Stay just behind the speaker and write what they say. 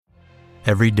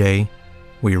Every day,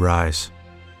 we rise,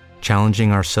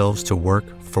 challenging ourselves to work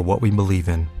for what we believe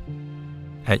in.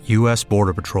 At U.S.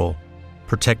 Border Patrol,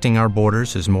 protecting our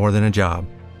borders is more than a job.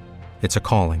 It's a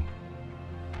calling.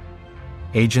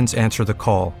 Agents answer the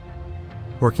call,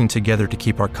 working together to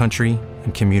keep our country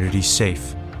and communities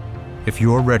safe. If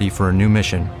you're ready for a new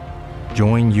mission,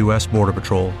 join U.S. Border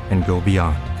Patrol and go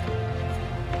beyond.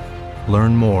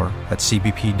 Learn more at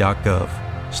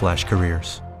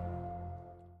cbp.gov/careers.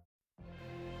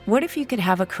 What if you could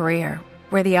have a career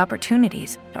where the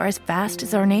opportunities are as vast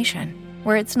as our nation,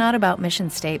 where it's not about mission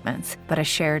statements, but a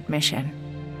shared mission?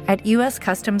 At U.S.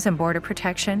 Customs and Border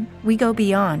Protection, we go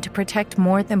beyond to protect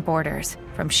more than borders.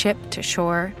 From ship to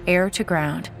shore, air to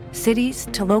ground, cities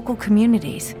to local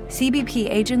communities, CBP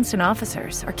agents and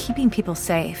officers are keeping people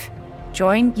safe.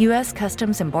 Join U.S.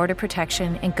 Customs and Border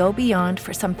Protection and go beyond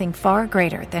for something far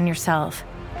greater than yourself.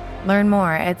 Learn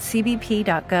more at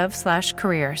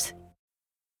cbp.gov/careers.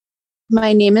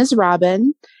 My name is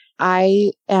Robin.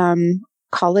 I am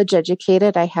college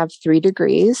educated. I have 3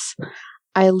 degrees.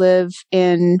 I live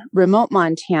in remote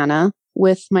Montana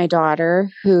with my daughter,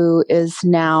 who is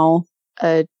now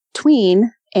a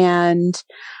tween, and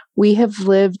we have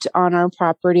lived on our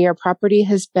property. Our property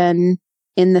has been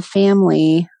in the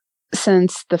family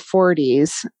since the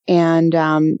 40s, and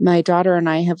my daughter and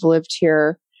I have lived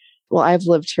here. Well, I've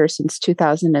lived here since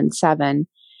 2007.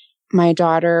 My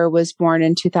daughter was born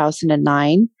in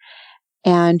 2009,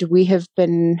 and we have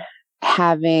been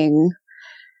having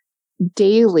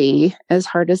daily, as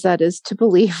hard as that is to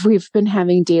believe, we've been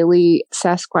having daily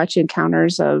Sasquatch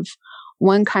encounters of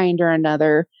one kind or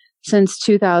another since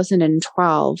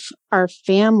 2012. Our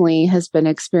family has been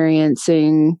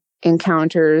experiencing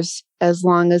encounters as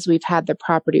long as we've had the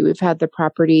property. We've had the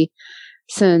property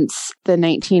since the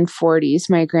 1940s.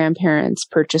 My grandparents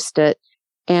purchased it,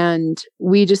 and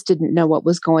we just didn't know what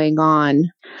was going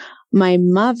on. My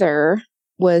mother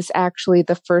was actually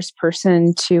the first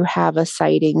person to have a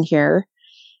sighting here.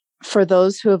 For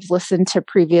those who have listened to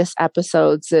previous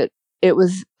episodes, it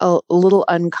was a little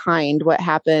unkind what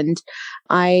happened.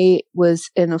 I was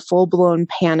in a full-blown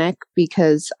panic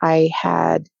because I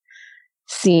had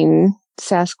seen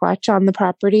Sasquatch on the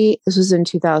property. This was in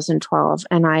 2012,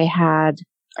 and I had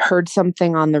heard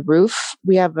something on the roof.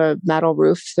 We have a metal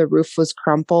roof. The roof was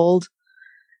crumpled,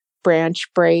 branch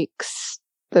breaks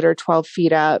that are 12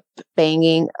 feet up,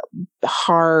 banging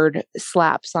hard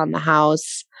slaps on the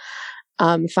house,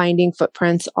 finding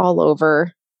footprints all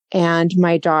over. And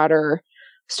my daughter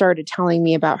started telling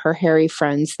me about her hairy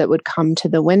friends that would come to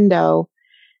the window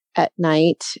at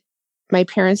night. My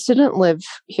parents didn't live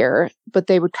here, but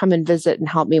they would come and visit and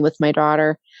help me with my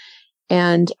daughter.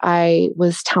 And I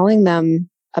was telling them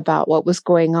about what was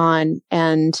going on,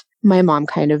 and my mom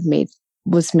kind of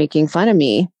was making fun of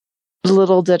me.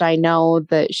 Little did I know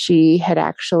that she had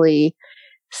actually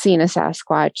seen a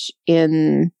Sasquatch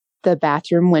in the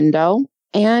bathroom window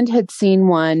and had seen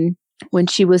one when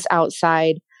she was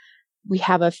outside. We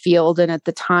have a field, and at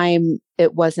the time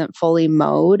it wasn't fully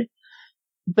mowed,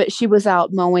 but she was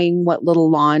out mowing what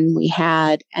little lawn we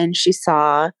had, and she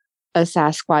saw a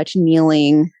Sasquatch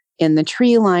kneeling in the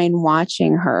tree line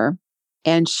watching her.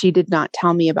 And she did not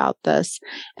tell me about this.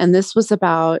 And this was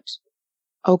about,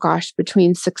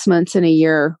 between 6 months and a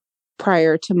year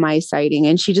prior to my sighting.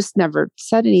 And she just never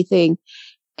said anything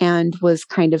and was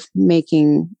kind of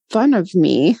making fun of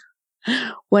me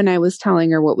when I was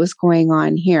telling her what was going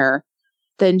on here.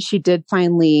 Then she did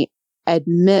finally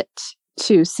admit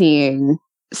to seeing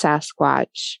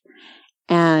Sasquatch.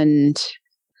 And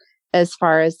as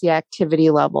far as the activity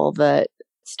level that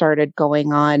started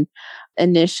going on,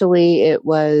 initially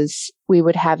we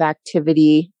would have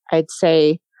activity, I'd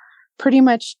say pretty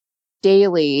much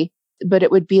daily, but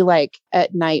it would be like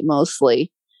at night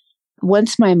mostly.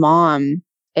 Once my mom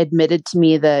admitted to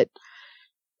me that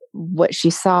what she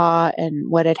saw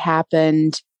and what had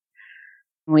happened,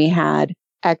 we had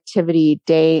activity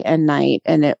day and night,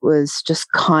 and it was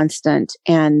just constant.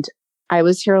 And I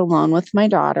was here alone with my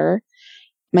daughter.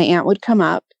 My aunt would come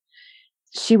up.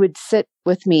 She would sit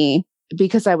with me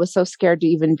because I was so scared to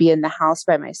even be in the house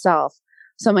by myself.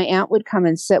 So my aunt would come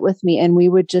and sit with me, and we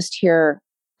would just hear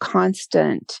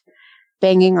constant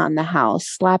banging on the house,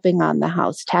 slapping on the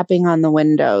house, tapping on the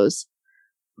windows,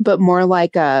 but more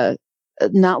like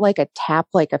not like a tap,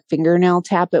 like a fingernail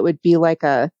tap. It would be like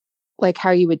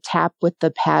how you would tap with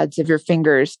the pads of your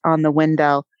fingers on the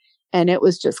window. And it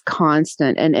was just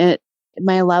constant. And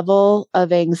my level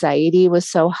of anxiety was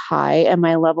so high, and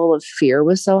my level of fear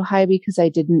was so high because I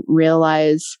didn't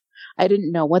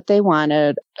know what they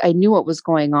wanted. I knew what was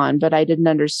going on, but I didn't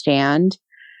understand.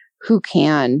 Who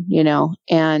can,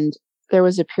 and there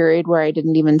was a period where I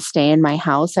didn't even stay in my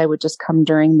house. I would just come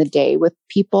during the day with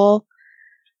people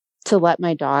to let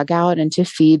my dog out and to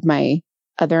feed my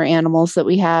other animals that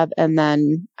we have. And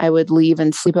then I would leave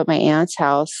and sleep at my aunt's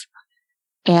house.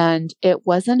 And it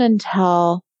wasn't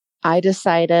until I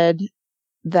decided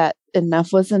that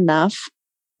enough was enough.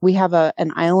 We have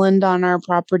an island on our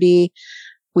property.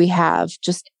 We have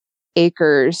just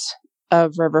acres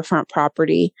of riverfront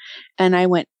property. And I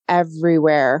went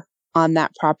everywhere on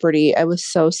that property. I was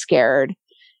so scared.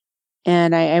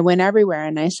 And I went everywhere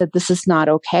and I said, this is not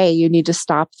okay. You need to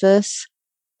stop this.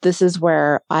 This is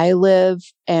where I live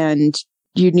and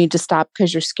you need to stop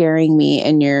because you're scaring me.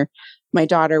 And my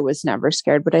daughter was never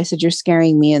scared, but I said, you're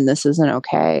scaring me and this isn't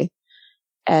okay.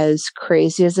 As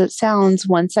crazy as it sounds,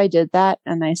 once I did that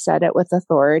and I said it with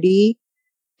authority,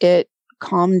 it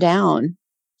calmed down.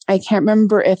 I can't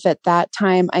remember if at that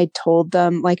time I told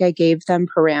them, like I gave them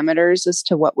parameters as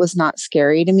to what was not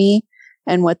scary to me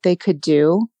and what they could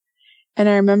do. And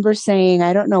I remember saying,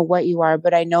 I don't know what you are,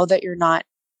 but I know that you're not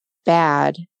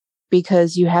bad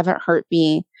because you haven't hurt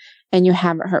me and you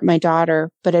haven't hurt my daughter,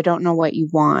 but I don't know what you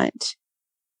want.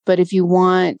 But if you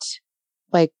want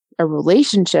like a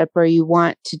relationship or you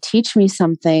want to teach me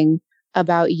something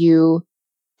about you,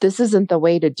 this isn't the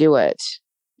way to do it.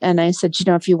 And I said,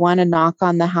 if you want to knock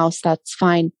on the house, that's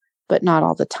fine, but not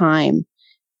all the time.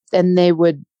 And they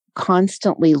would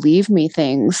constantly leave me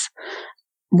things.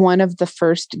 One of the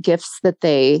first gifts that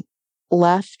they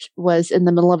left was in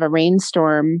the middle of a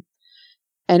rainstorm,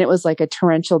 and it was like a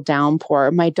torrential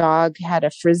downpour. My dog had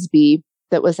a Frisbee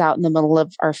that was out in the middle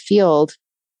of our field,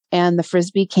 and the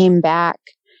Frisbee came back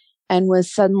and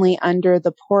was suddenly under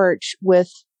the porch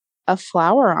with a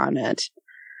flower on it.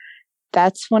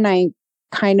 That's when I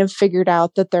kind of figured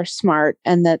out that they're smart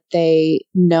and that they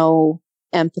know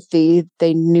empathy.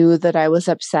 They knew that I was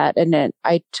upset, and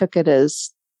I took it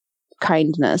as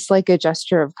kindness, like a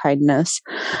gesture of kindness.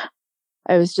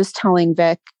 I was just telling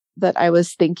Vic that I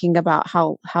was thinking about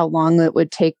how long it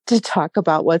would take to talk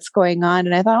about what's going on.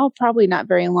 And I thought, probably not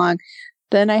very long.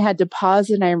 Then I had to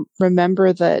pause and I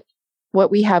remember that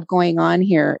what we have going on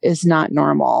here is not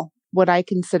normal. What I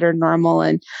consider normal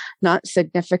and not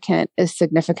significant is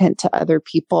significant to other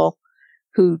people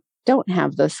who don't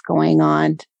have this going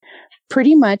on.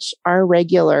 Pretty much our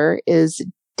regular is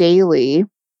daily.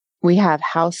 We have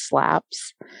house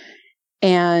slaps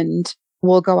and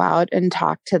we'll go out and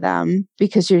talk to them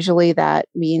because usually that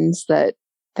means that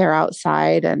they're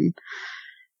outside. And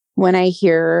when I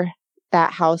hear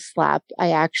that house slap,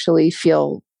 I actually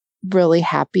feel really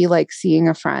happy, like seeing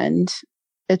a friend.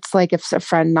 It's like if a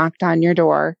friend knocked on your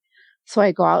door. So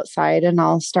I go outside and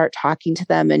I'll start talking to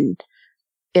them. And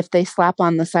if they slap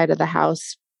on the side of the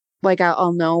house, like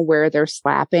I'll know where they're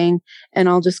slapping and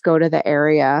I'll just go to the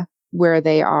area where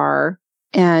they are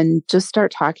and just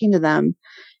start talking to them.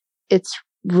 It's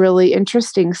really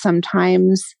interesting.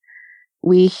 Sometimes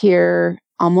we hear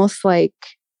almost like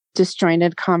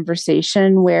disjointed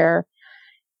conversation where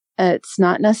it's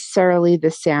not necessarily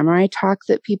the samurai talk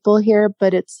that people hear,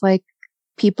 but it's like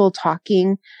people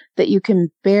talking that you can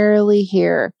barely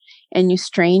hear, and you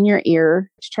strain your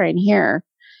ear to try and hear,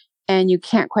 and you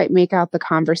can't quite make out the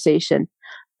conversation.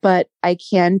 But I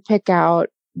can pick out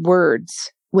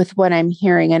words with what I'm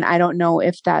hearing. And I don't know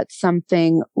if that's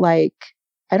something like,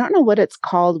 I don't know what it's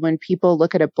called when people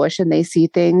look at a bush and they see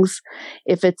things.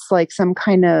 If it's like some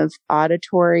kind of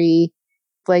auditory,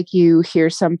 like you hear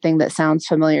something that sounds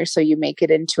familiar, so you make it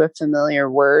into a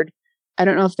familiar word. I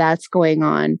don't know if that's going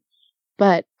on,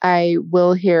 but I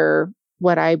will hear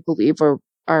what I believe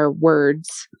are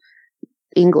words,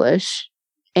 English.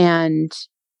 And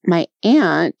my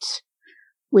aunt,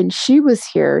 when she was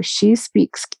here, she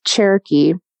speaks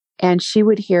Cherokee, and she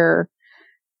would hear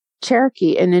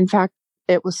Cherokee. And in fact,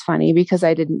 it was funny because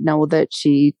I didn't know that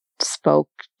she spoke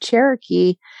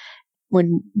Cherokee.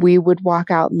 When we would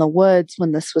walk out in the woods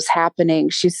when this was happening,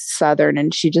 she's Southern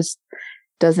and she just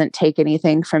doesn't take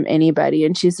anything from anybody.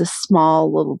 And she's a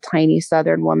small, little, tiny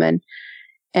Southern woman.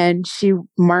 And she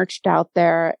marched out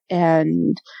there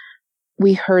and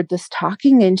we heard this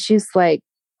talking and she's like,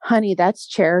 honey, that's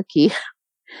Cherokee.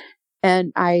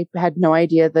 And I had no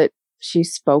idea that she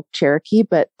spoke Cherokee,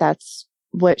 but that's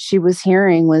what she was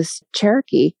hearing was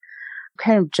Cherokee.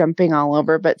 Kind of jumping all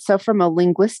over. But so from a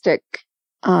linguistic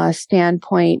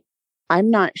standpoint,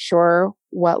 I'm not sure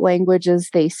what languages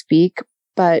they speak,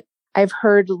 but I've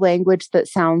heard language that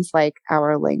sounds like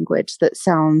our language, that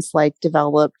sounds like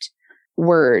developed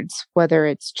words, whether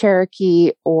it's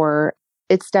Cherokee or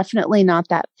it's definitely not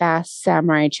that fast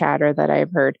samurai chatter that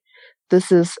I've heard.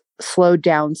 This is slowed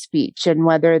down speech, and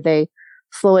whether they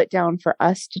slow it down for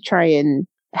us to try and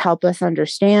help us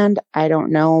understand? I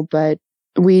don't know, but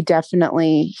we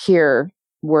definitely hear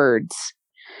words.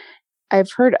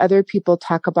 I've heard other people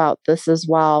talk about this as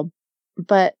well.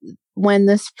 But when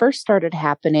this first started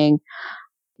happening,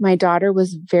 my daughter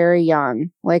was very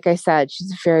young. Like I said,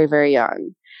 she's very, very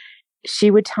young.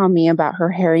 She would tell me about her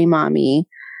hairy mommy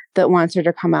that wants her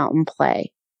to come out and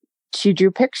play. She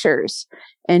drew pictures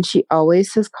and she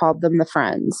always has called them the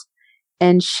friends.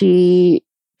 And she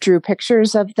drew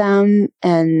pictures of them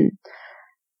and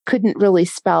couldn't really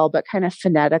spell, but kind of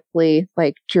phonetically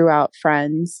like drew out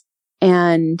friends.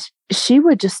 And she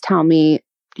would just tell me,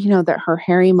 that her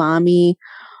hairy mommy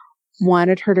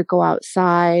wanted her to go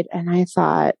outside. And I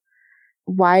thought,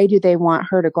 why do they want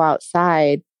her to go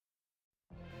outside?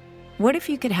 What if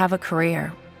you could have a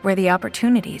career where the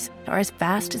opportunities are as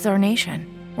vast as our nation,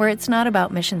 where it's not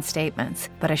about mission statements,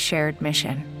 but a shared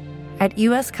mission? At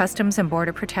U.S. Customs and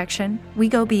Border Protection, we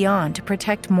go beyond to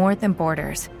protect more than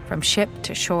borders. From ship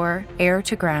to shore, air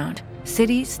to ground,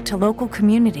 cities to local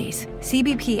communities,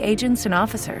 CBP agents and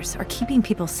officers are keeping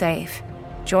people safe.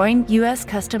 Join U.S.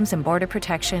 Customs and Border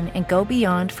Protection and go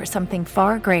beyond for something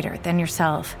far greater than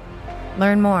yourself.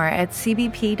 Learn more at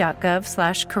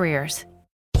cbp.gov/careers.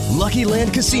 Lucky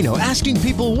Land Casino, asking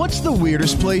people, what's the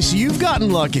weirdest place you've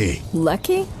gotten lucky?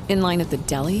 Lucky? In line at the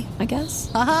deli, I guess?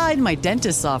 Aha, in my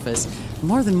dentist's office.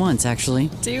 More than once,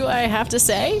 actually. Do I have to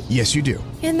say? Yes, you do.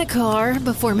 In the car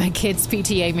before my kids'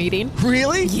 PTA meeting.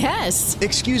 Really? Yes.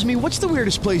 Excuse me, what's the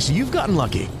weirdest place you've gotten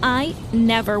lucky? I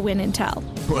never win and tell.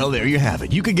 Well, there you have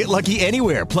it. You can get lucky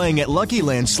anywhere, playing at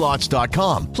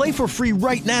LuckyLandSlots.com. Play for free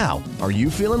right now. Are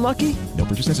you feeling lucky? No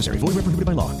purchase necessary. Void where prohibited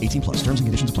by law. 18+. Terms and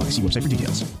conditions apply. See website for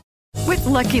details. With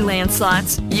Lucky Land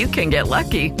Slots, you can get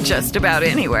lucky just about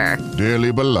anywhere.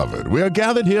 Dearly beloved, we are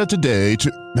gathered here today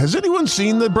to... Has anyone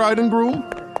seen the bride and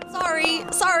groom?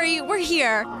 Sorry, we're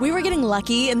here. We were getting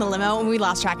lucky in the limo and we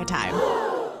lost track of time.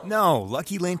 No,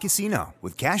 Lucky Land Casino,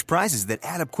 with cash prizes that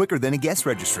add up quicker than a guest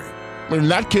registry. In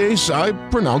that case, I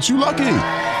pronounce you lucky.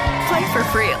 Play for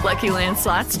free at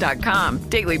LuckyLandSlots.com.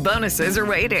 Daily bonuses are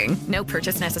waiting. No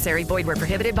purchase necessary. Void where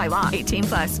prohibited by law.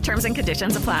 18+. Terms and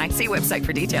conditions apply. See website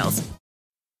for details.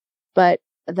 But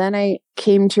then I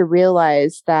came to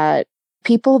realize that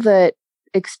people that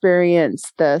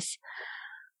experience this,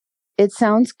 it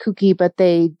sounds kooky, but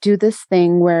they do this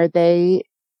thing where they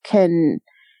can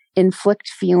inflict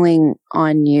feeling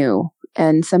on you.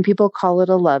 And some people call it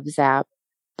a love zap.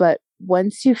 But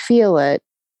once you feel it,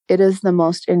 it is the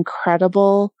most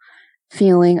incredible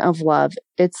feeling of love.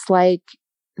 It's like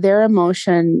their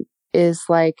emotion is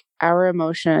like our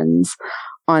emotions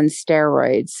on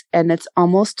steroids. And it's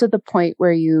almost to the point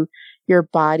where your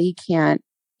body can't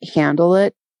handle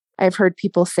it. I've heard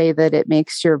people say that it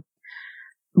makes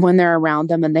when they're around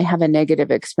them and they have a negative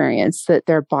experience, that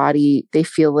their body, they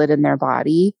feel it in their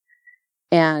body,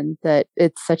 and that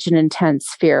it's such an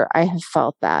intense fear. I have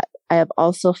felt that. I have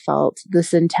also felt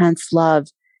this intense love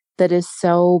that is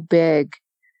so big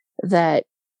that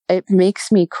it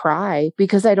makes me cry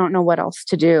because I don't know what else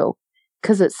to do,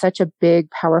 because it's such a big,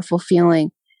 powerful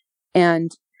feeling.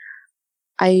 And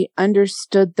I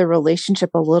understood the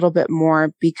relationship a little bit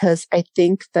more because I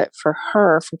think that for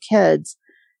kids,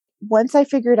 once I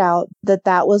figured out that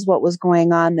that was what was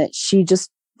going on, that she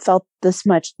just felt this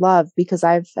much love, because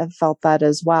I've felt that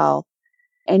as well.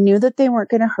 I knew that they weren't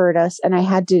going to hurt us, and I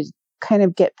had to kind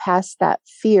of get past that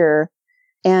fear.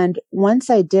 And once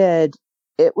I did,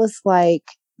 it was like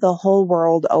the whole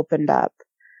world opened up.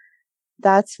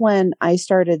 That's when I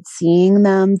started seeing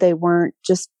them. They weren't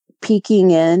just peeking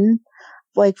in.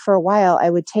 Like for a while, I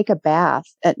would take a bath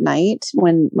at night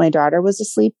when my daughter was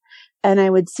asleep, and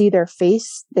I would see their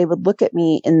face. They would look at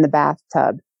me in the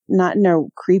bathtub, not in a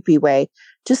creepy way,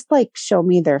 just like show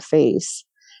me their face.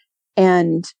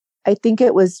 And I think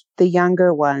it was the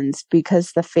younger ones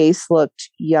because the face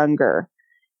looked younger.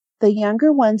 The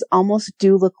younger ones almost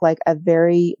do look like a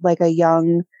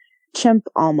young chimp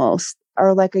almost,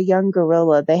 or like a young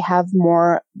gorilla. They have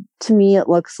more, to me, it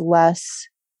looks less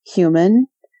human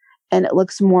and it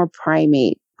looks more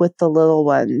primate with the little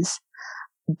ones.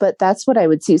 But that's what I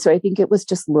would see. So I think it was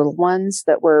just little ones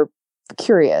that were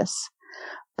curious.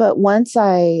 But once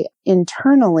I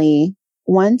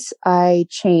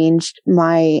changed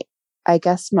my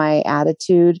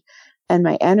attitude and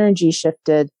my energy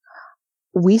shifted,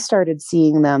 we started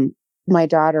seeing them, my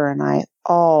daughter and I,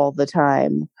 all the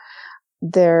time.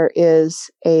 There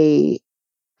is the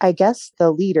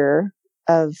leader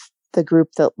of the group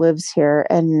that lives here,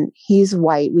 and he's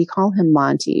white. We call him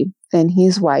Monty, and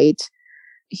he's white.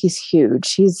 He's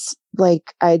huge. He's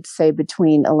like, I'd say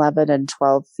between 11 and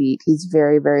 12 feet. He's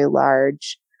very, very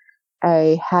large.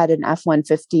 I had an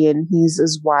F-150 and he's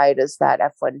as wide as that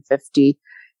F-150.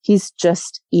 He's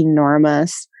just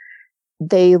enormous.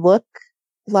 They look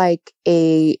like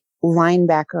a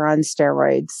linebacker on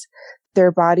steroids.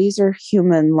 Their bodies are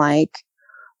human-like.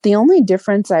 The only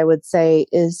difference I would say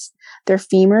is their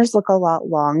femurs look a lot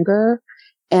longer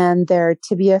and their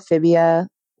tibia fibia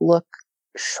look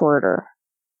shorter.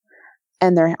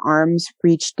 And their arms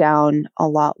reach down a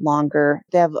lot longer.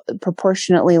 They have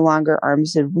proportionately longer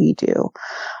arms than we do.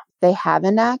 They have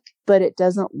a neck, but it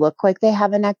doesn't look like they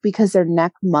have a neck because their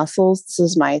neck muscles, this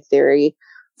is my theory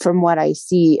from what I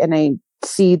see, and I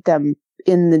see them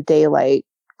in the daylight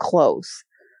close.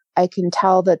 I can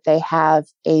tell that they have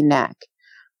a neck,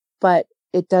 but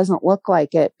it doesn't look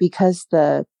like it because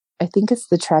I think it's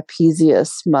the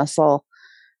trapezius muscle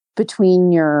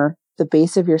between the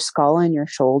base of your skull and your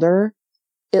shoulder.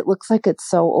 It looks like it's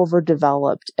so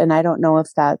overdeveloped. And I don't know if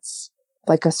that's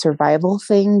like a survival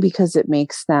thing because it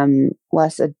makes them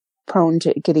less prone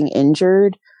to getting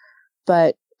injured,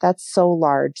 but that's so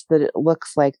large that it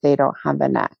looks like they don't have a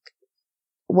neck.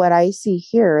 What I see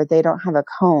here, they don't have a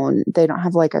cone. They don't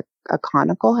have like a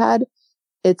conical head.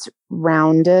 It's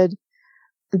rounded.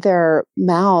 Their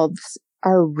mouths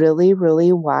are really,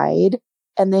 really wide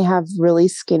and they have really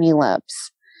skinny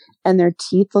lips. And their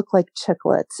teeth look like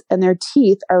chiclets, and their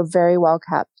teeth are very well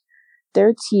kept.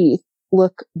 Their teeth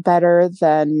look better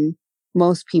than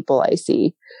most people I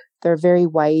see. They're very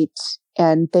white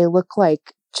and they look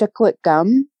like chiclet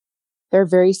gum. They're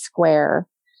very square.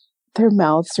 Their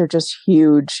mouths are just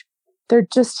huge. They're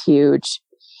just huge.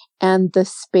 And the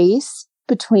space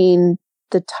between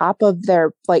the top of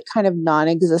their like kind of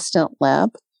non-existent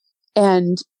lip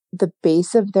and the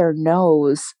base of their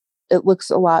nose, it looks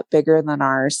a lot bigger than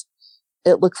ours.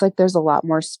 It looks like there's a lot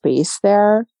more space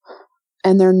there.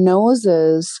 And their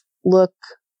noses look,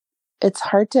 it's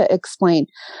hard to explain.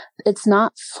 It's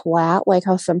not flat like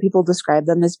how some people describe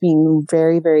them as being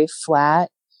very, very flat.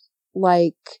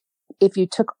 Like if you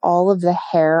took all of the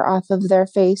hair off of their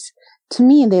face, to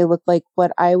me, they look like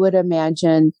what I would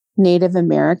imagine Native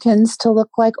Americans to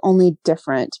look like, only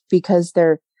different because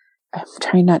I'm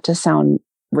trying not to sound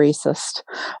racist,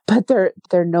 but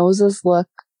their noses look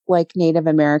like Native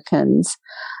Americans,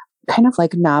 kind of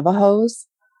like Navajos,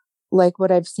 like what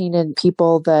I've seen in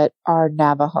people that are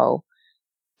Navajo.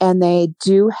 And they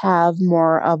do have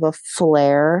more of a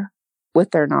flare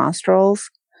with their nostrils,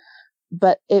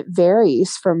 but it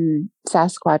varies from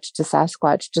Sasquatch to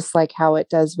Sasquatch, just like how it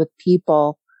does with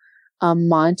people.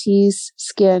 Monty's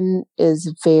skin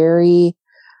is very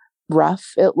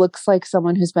rough. It looks like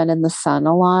someone who's been in the sun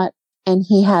a lot, and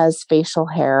he has facial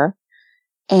hair,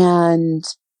 and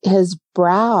his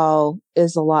brow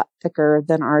is a lot thicker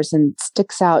than ours and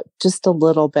sticks out just a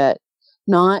little bit.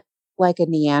 Not like a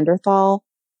Neanderthal,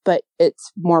 but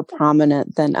it's more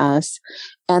prominent than us.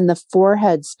 And the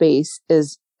forehead space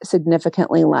is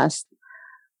significantly less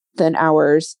than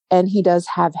ours. And he does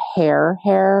have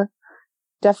hair.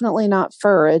 Definitely not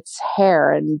fur, it's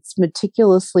hair, and it's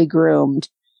meticulously groomed.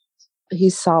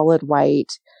 He's solid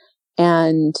white.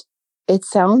 And it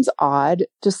sounds odd,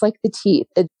 just like the teeth.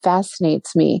 It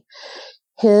fascinates me.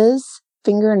 His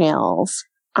fingernails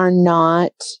are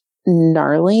not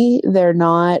gnarly. They're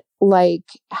not like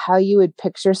how you would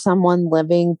picture someone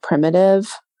living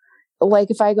primitive. Like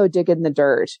if I go dig in the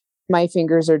dirt, my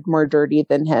fingers are more dirty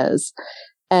than his,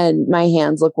 and my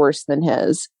hands look worse than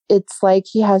his. It's like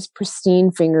he has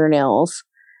pristine fingernails.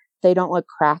 They don't look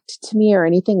cracked to me or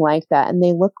anything like that. And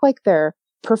they look like they're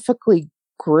perfectly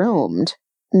groomed.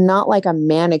 Not like a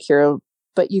manicure,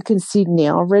 but you can see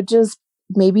nail ridges.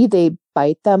 Maybe they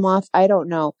bite them off. I don't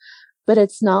know. But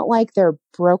it's not like they're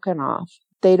broken off.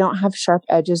 They don't have sharp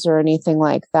edges or anything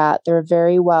like that. They're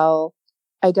very well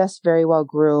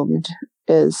groomed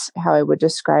is how I would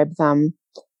describe them.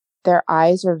 Their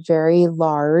eyes are very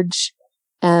large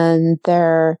and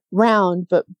they're round,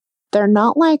 but they're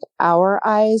not like our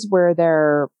eyes where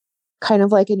they're kind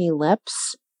of like an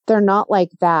ellipse. They're not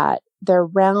like that. They're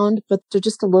round, but they're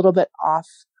just a little bit off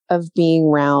of being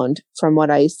round from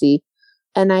what I see.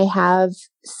 And I have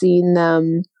seen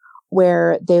them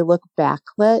where they look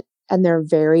backlit and they're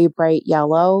very bright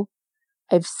yellow.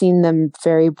 I've seen them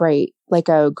very bright, like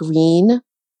a green.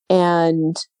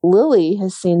 And Lily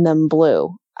has seen them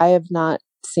blue. I have not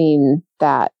seen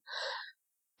that.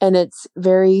 And it's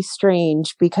very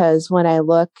strange because when I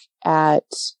look at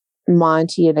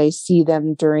Monty and I see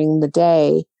them during the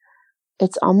day,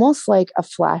 it's almost like a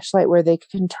flashlight where they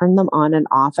can turn them on and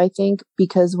off, I think,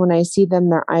 because when I see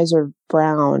them, their eyes are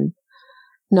brown,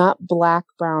 not black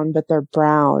brown, but they're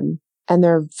brown, and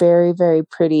they're very, very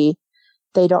pretty.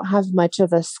 They don't have much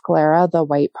of a sclera, the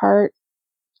white part.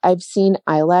 I've seen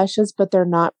eyelashes, but they're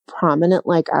not prominent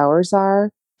like ours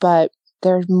are, but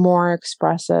they're more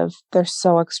expressive. They're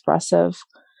so expressive.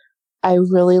 I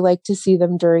really like to see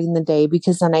them during the day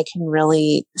because then I can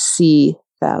really see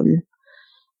them.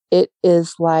 It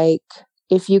is like,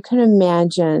 if you can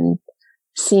imagine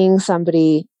seeing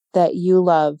somebody that you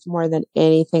love more than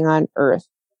anything on earth,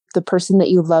 the person that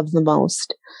you love the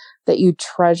most, that you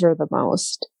treasure the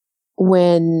most,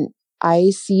 when I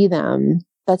see them,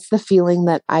 that's the feeling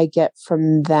that I get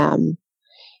from them.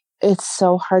 It's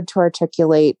so hard to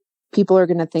articulate. People are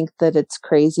going to think that it's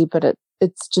crazy, but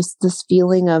it's just this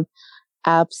feeling of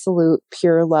absolute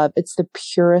pure love. It's the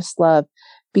purest love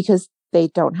because they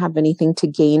don't have anything to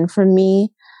gain from me.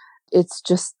 It's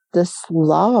just this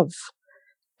love.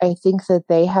 I think that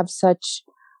they have such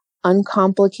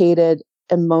uncomplicated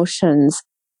emotions.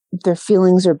 Their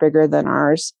feelings are bigger than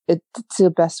ours. It's the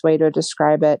best way to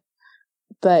describe it.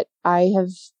 But I have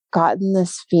gotten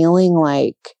this feeling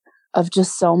like of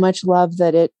just so much love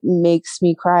that it makes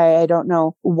me cry. I don't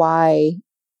know why.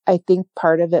 I think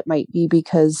part of it might be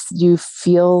because you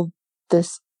feel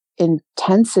this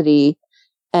intensity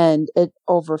and it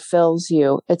overfills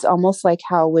you. It's almost like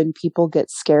how when people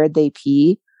get scared, they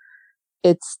pee.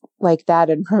 It's like that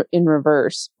in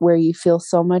reverse, where you feel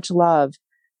so much love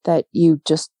that you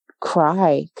just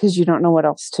cry because you don't know what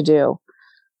else to do.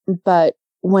 But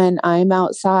when I'm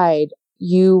outside,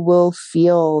 you will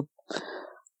feel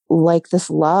like this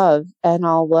love, and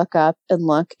I'll look up and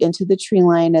look into the tree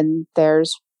line, and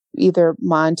there's either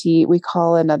Monty, we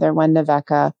call another one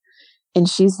Neveka, and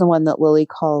she's the one that Lily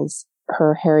calls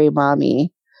her hairy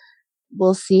mommy.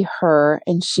 We'll see her,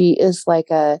 and she is like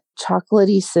a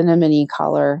chocolatey cinnamony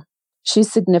color.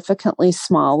 She's significantly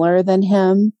smaller than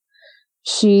him.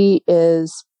 She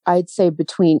is, I'd say,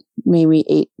 between maybe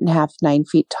 8.5, 9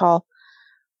 feet tall.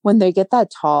 When they get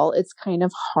that tall, it's kind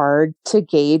of hard to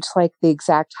gauge like the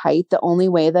exact height. The only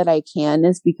way that I can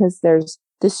is because there's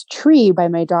this tree by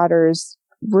my daughter's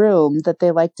room that they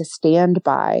like to stand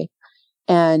by.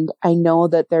 And I know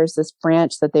that there's this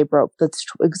branch that they broke that's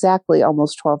exactly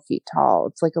almost 12 feet tall.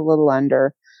 It's like a little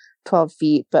under 12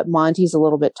 feet, but Monty's a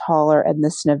little bit taller, and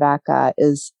this Neveka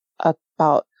is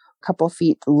about a couple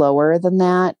feet lower than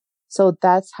that. So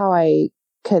that's how I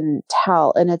can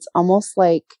tell. And it's almost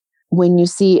like when you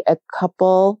see a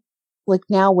couple, like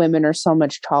now women are so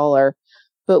much taller,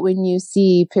 but when you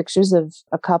see pictures of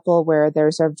a couple where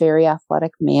there's a very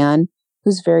athletic man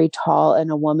who's very tall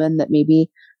and a woman that maybe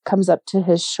comes up to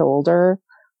his shoulder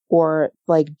or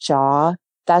like jaw,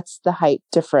 that's the height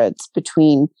difference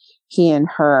between he and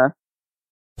her.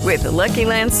 With the Lucky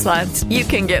Land Slots, you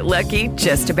can get lucky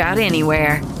just about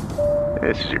anywhere.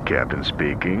 This is your captain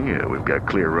speaking. We've got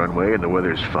clear runway and the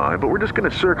weather's fine, but we're just going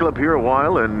to circle up here a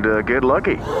while and get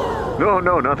lucky.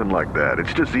 No, nothing like that.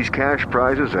 It's just these cash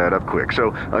prizes add up quick.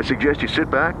 So I suggest you sit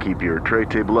back, keep your tray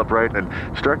table upright, and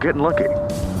start getting lucky.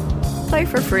 Play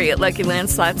for free at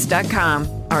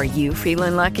LuckyLandSlots.com. Are you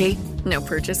feeling lucky? No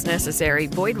purchase necessary.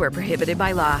 Void where prohibited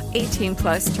by law.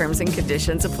 18+ terms and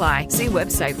conditions apply. See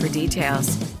website for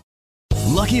details.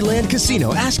 Lucky Land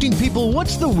Casino, asking people,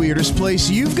 what's the weirdest place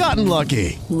you've gotten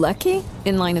lucky? Lucky?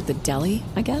 In line at the deli,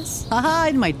 I guess? Aha,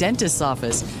 in my dentist's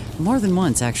office. More than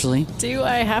once, actually. Do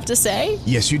I have to say?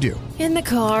 Yes, you do. In the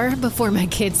car before my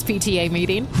kids' PTA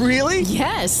meeting. Really?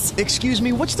 Yes. Excuse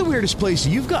me, what's the weirdest place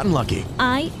you've gotten lucky?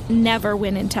 I never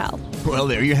win and tell. Well,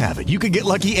 there you have it. You can get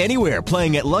lucky anywhere,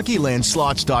 playing at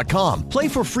LuckyLandSlots.com. Play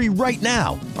for free right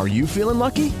now. Are you feeling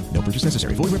lucky? No purchase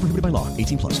necessary. Void where prohibited by law.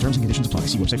 18+. Terms and conditions apply.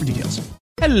 See website for details.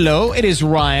 Hello, it is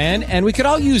Ryan, and we could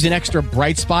all use an extra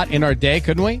bright spot in our day,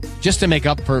 couldn't we? Just to make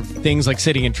up for things like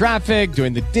sitting in traffic,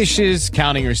 doing the dishes,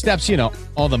 counting your steps, you know,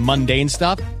 all the mundane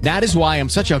stuff. That is why I'm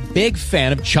such a big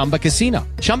fan of Chumba Casino.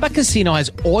 Chumba Casino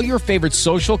has all your favorite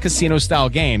social casino-style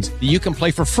games that you can play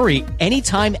for free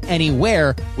anytime,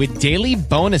 anywhere with daily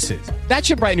bonuses. That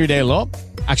should brighten your day a little.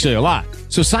 Actually, a lot.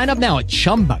 So sign up now at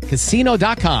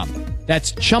ChumbaCasino.com.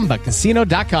 That's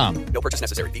ChumbaCasino.com. No purchase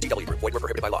necessary. VGW Group. Void where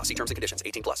prohibited by law. See terms and conditions.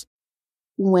 18+.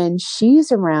 When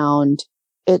she's around,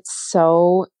 it's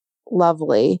so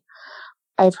lovely.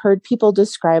 I've heard people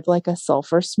describe like a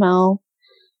sulfur smell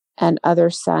and other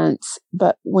scents,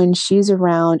 but when she's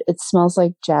around, it smells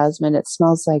like jasmine. It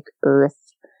smells like earth.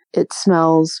 It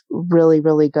smells really,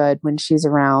 really good when she's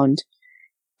around.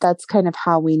 That's kind of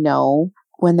how we know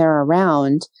when they're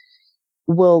around.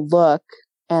 We'll look,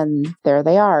 and there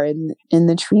they are in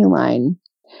the tree line.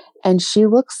 And she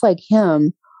looks like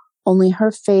him, only her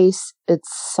face, it's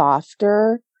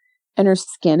softer and her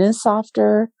skin is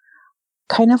softer.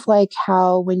 Kind of like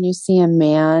how when you see a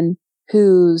man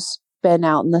who's been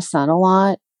out in the sun a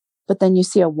lot, but then you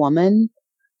see a woman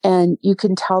And you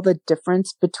can tell the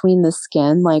difference between the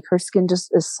skin. Like her skin just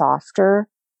is softer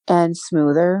and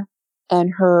smoother,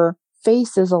 and her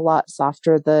face is a lot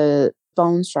softer. The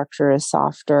bone structure is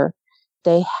softer.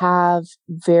 They have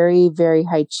very, very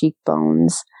high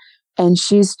cheekbones, and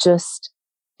she's just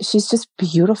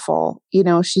beautiful. You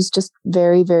know, she's just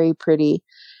very, very pretty.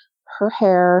 Her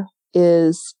hair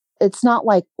it's not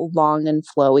like long and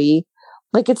flowy.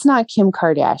 Like it's not Kim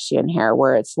Kardashian hair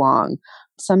where it's long.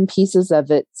 Some pieces of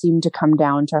it seem to come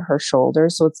down to her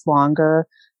shoulders, so it's longer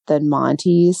than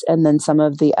Monty's and then some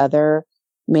of the other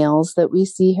males that we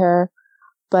see here.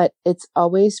 But it's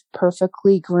always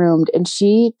perfectly groomed. And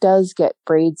she does get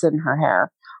braids in her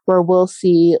hair where we'll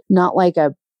see not like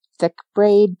a thick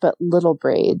braid, but little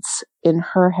braids in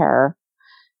her hair,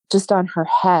 just on her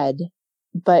head.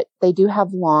 But they do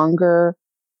have longer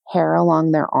hair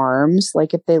along their arms.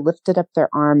 Like if they lifted up their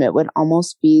arm, it would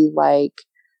almost be like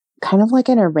kind of like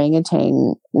an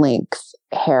orangutan length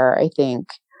hair, I think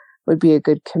would be a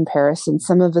good comparison.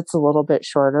 Some of it's a little bit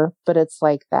shorter, but it's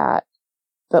like that.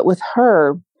 But with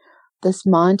her, this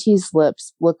Monty's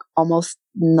lips look almost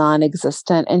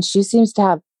non-existent, and she seems to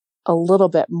have a little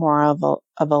bit more of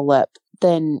a lip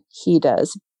than he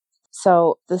does.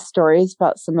 So the stories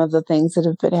about some of the things that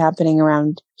have been happening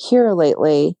around here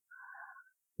lately,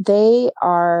 they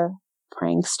are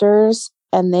pranksters,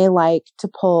 and they like to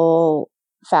pull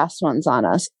fast ones on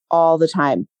us all the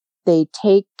time. They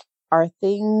take our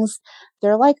things.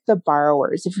 They're like the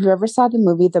borrowers. If you ever saw the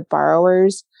movie The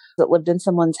Borrowers, that lived in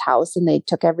someone's house and they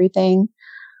took everything,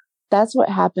 that's what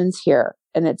happens here.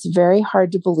 And it's very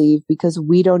hard to believe because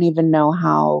we don't even know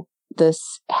how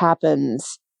this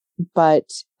happens, but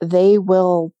they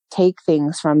will take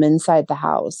things from inside the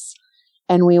house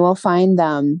and we will find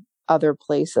them other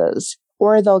places,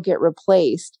 or they'll get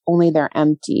replaced, only they're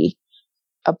empty.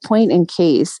 A point in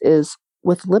case is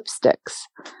with lipsticks.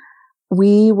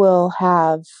 We will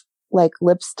have like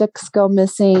lipsticks go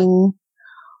missing.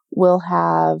 We'll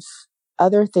have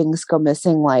other things go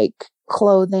missing, like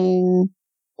clothing,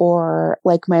 or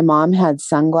like my mom had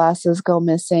sunglasses go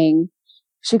missing.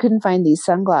 She couldn't find these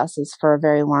sunglasses for a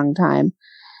very long time.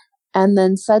 And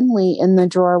then suddenly in the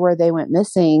drawer where they went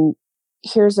missing,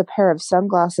 here's a pair of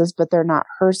sunglasses, but they're not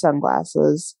her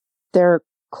sunglasses. They're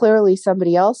clearly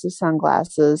somebody else's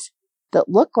sunglasses that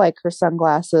look like her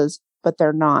sunglasses, but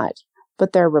they're not,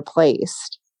 but they're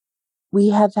replaced. We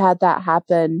have had that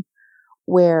happen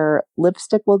where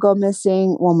lipstick will go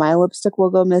missing. Well, my lipstick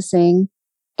will go missing,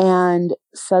 and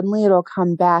suddenly it'll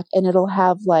come back and it'll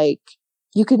have like,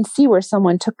 you can see where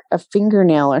someone took a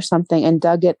fingernail or something and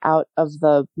dug it out of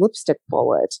the lipstick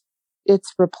bullet.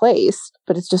 It's replaced,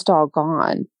 but it's just all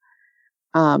gone.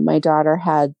 My daughter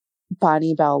had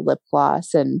Bonnie Bell lip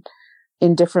gloss and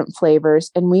in different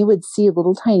flavors, and we would see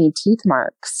little tiny teeth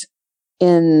marks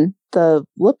in the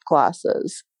lip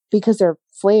glosses because they're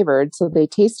flavored, so they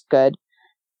taste good.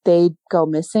 They'd go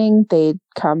missing, they'd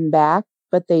come back,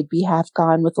 but they'd be half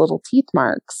gone with little teeth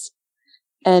marks.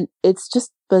 And it's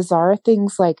just bizarre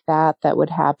things like that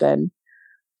would happen.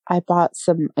 I bought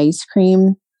some ice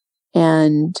cream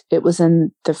and it was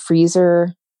in the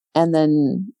freezer. And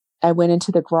then I went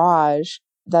into the garage.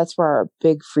 That's where our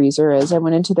big freezer is. I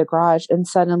went into the garage and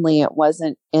suddenly it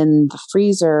wasn't in the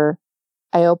freezer.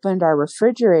 I opened our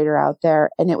refrigerator out there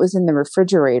and it was in the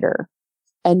refrigerator.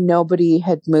 And nobody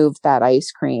had moved that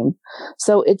ice cream.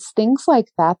 So it's things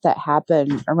like that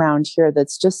happen around here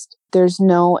that's just, there's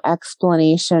no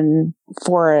explanation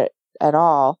for it at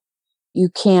all. You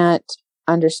can't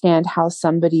understand how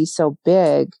somebody so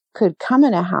big could come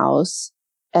in a house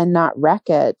and not wreck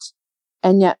it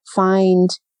and yet find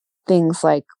things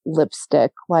like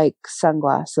lipstick, like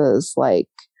sunglasses, like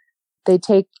they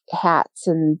take hats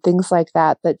and things like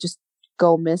that just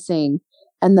go missing,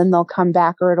 and then they'll come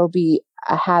back, or it'll be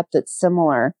a hat that's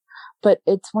similar. But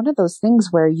it's one of those things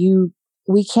where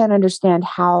we can't understand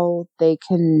how they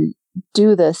can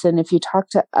do this. And if you talk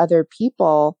to other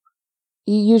people,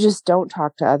 you just don't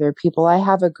talk to other people. I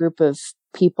have a group of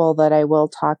people that I will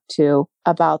talk to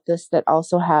about this that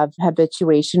also have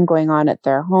habituation going on at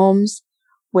their homes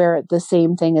where the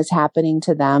same thing is happening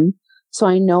to them. So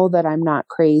I know that I'm not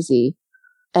crazy,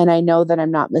 and I know that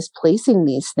I'm not misplacing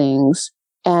these things.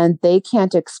 And they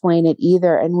can't explain it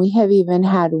either. And we have even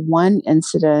had one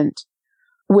incident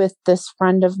with this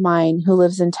friend of mine who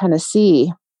lives in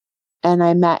Tennessee. And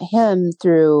I met him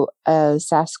through a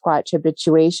Sasquatch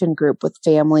habituation group with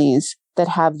families that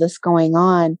have this going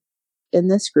on. In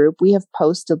this group, we have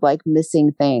posted like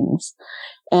missing things.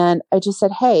 And I just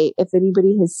said, hey, if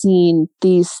anybody has seen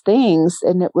these things,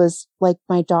 and it was like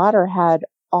my daughter had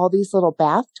all these little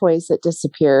bath toys that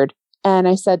disappeared. And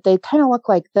I said, they kind of look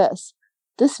like this.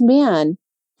 This man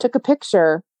took a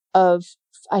picture of,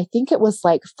 I think it was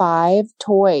like 5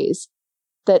 toys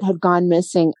that had gone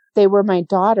missing. They were my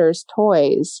daughter's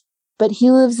toys, but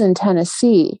he lives in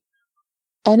Tennessee.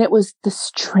 And it was the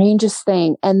strangest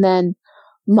thing. And then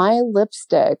my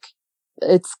lipstick,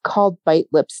 it's called Bite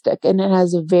Lipstick, and it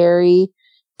has a very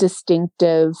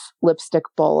distinctive lipstick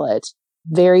bullet,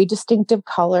 very distinctive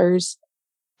colors.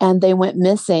 And they went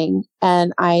missing.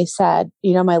 And I said,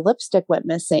 my lipstick went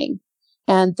missing.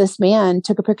 And this man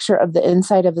took a picture of the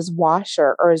inside of his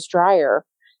washer or his dryer.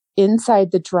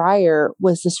 Inside the dryer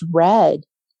was this red.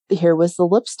 Here was the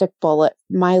lipstick bullet,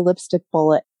 my lipstick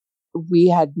bullet. We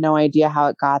had no idea how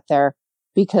it got there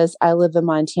because I live in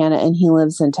Montana and he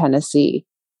lives in Tennessee.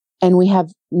 And we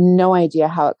have no idea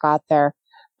how it got there.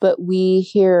 But we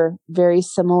hear very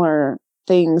similar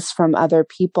things from other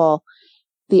people.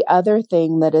 The other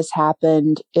thing that has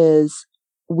happened is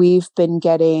we've been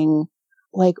getting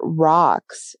like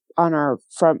rocks on our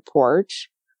front porch.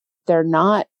 They're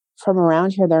not from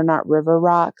around here. They're not river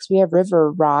rocks. We have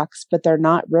river rocks, but they're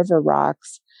not river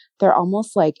rocks. They're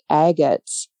almost like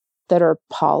agates that are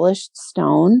polished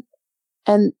stone.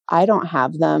 And I don't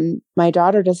have them. My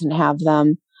daughter doesn't have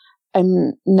them.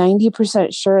 I'm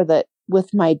 90% sure that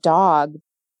with my dog,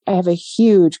 I have a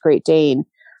huge Great Dane,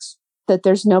 that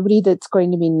there's nobody that's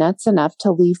going to be nuts enough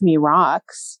to leave me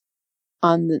rocks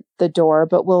on the door,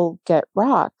 but we'll get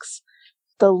rocks.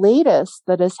 The latest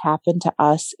that has happened to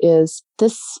us is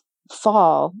this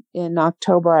fall in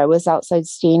October, I was outside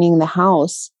staining the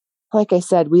house. Like I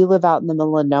said, we live out in the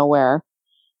middle of nowhere.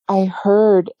 I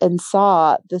heard and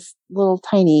saw this little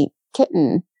tiny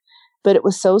kitten, but it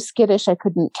was so skittish I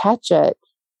couldn't catch it.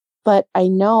 But I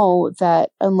know that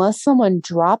unless someone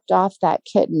dropped off that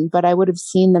kitten, but I would have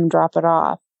seen them drop it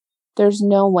off, there's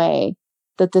no way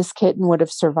that this kitten would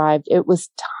have survived. It was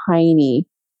tiny.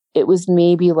 It was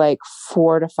maybe like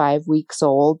 4 to 5 weeks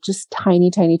old, just tiny,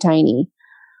 tiny, tiny,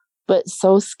 but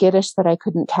so skittish that I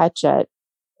couldn't catch it.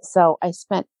 So I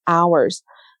spent hours,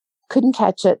 couldn't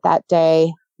catch it that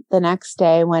day. The next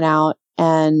day I went out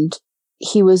and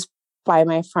he was by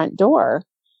my front door.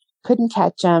 Couldn't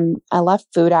catch him. I left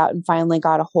food out and finally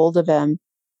got a hold of him.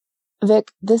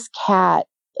 Vic, this cat,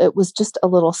 it was just a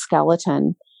little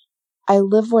skeleton. I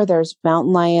live where there's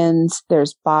mountain lions,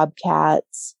 there's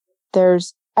bobcats,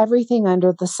 there's everything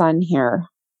under the sun here.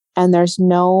 And there's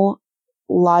no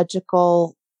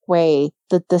logical way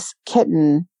that this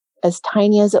kitten, as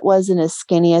tiny as it was and as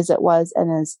skinny as it was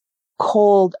and as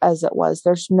cold as it was,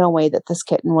 there's no way that this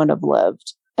kitten would have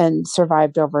lived and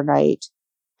survived overnight.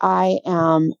 I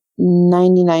am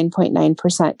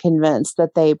 99.9% convinced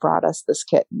that they brought us this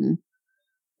kitten.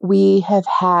 We have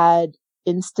had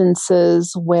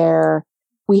instances where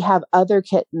we have other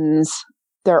kittens.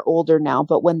 They're older now,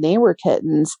 but when they were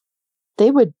kittens,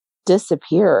 they would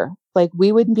disappear. Like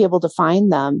we wouldn't be able to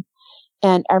find them.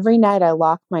 And every night I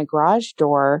locked my garage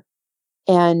door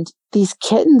and these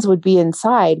kittens would be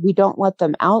inside. We don't let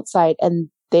them outside and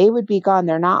they would be gone.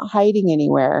 They're not hiding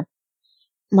anywhere.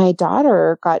 My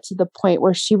daughter got to the point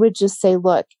where she would just say,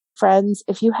 look, friends,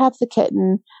 if you have the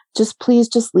kitten, please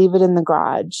leave it in the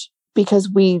garage, because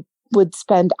we would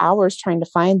spend hours trying to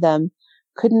find them,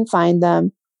 couldn't find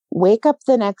them, wake up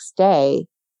the next day,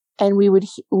 and we would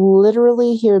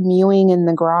literally hear mewing in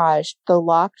the garage, the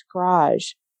locked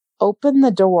garage, open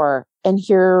the door, and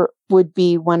here would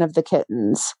be one of the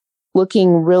kittens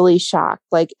looking really shocked,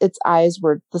 like its eyes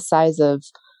were the size of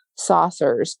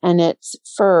saucers, and its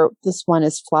fur, this one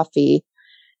is fluffy,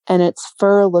 and its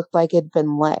fur looked like it had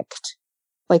been licked,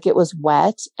 like it was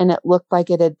wet, and it looked like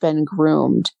it had been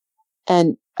groomed.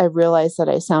 And I realized that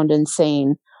I sound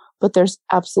insane, but there's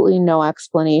absolutely no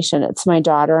explanation. It's my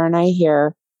daughter and I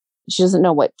here. She doesn't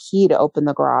know what key to open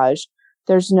the garage.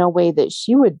 There's no way that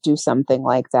she would do something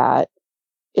like that.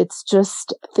 It's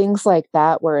just things like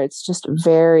that where it's just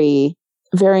very,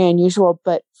 very unusual.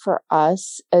 But for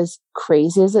us, as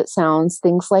crazy as it sounds,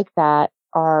 things like that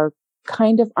are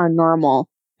kind of our normal,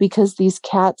 because these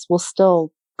cats will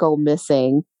still go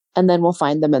missing and then we'll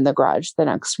find them in the garage the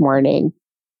next morning.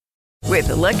 With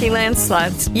the Lucky Land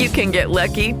Slots, you can get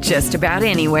lucky just about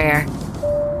anywhere.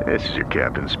 This is your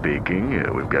captain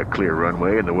speaking. We've got clear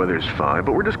runway and the weather's fine,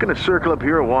 but we're just going to circle up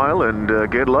here a while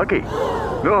and get lucky.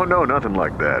 No, nothing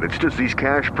like that. It's just these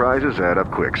cash prizes add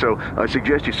up quick. So I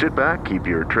suggest you sit back, keep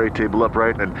your tray table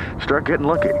upright, and start getting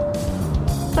lucky.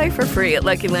 Play for free at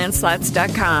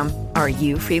LuckyLandSlots.com. Are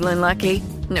you feeling lucky?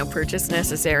 No purchase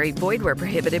necessary. Void where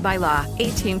prohibited by law.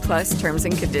 18+ terms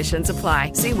and conditions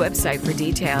apply. See website for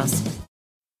details.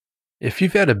 If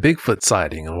you've had a Bigfoot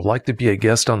sighting and would like to be a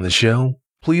guest on the show,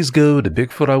 please go to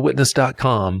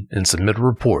BigfootEyewitness.com and submit a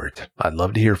report. I'd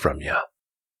love to hear from you.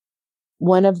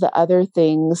 one of the other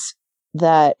things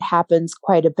that happens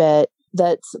quite a bit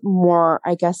that's more,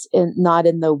 I guess, not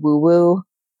in the woo-woo,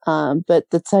 but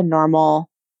that's a normal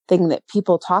thing that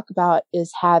people talk about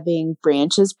is having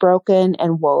branches broken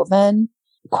and woven.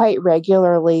 Quite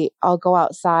regularly, I'll go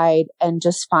outside and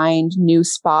just find new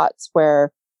spots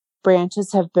where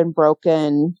branches have been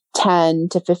broken 10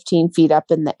 to 15 feet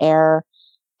up in the air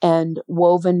and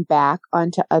woven back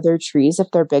onto other trees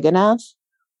if they're big enough,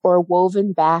 or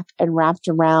woven back and wrapped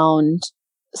around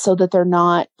so that they're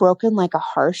not broken like a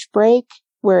harsh break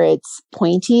where it's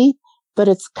pointy, but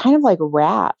it's kind of like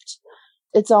wrapped.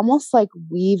 It's almost like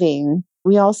weaving.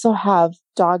 We also have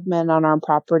dogmen on our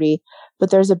property,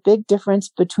 but there's a big difference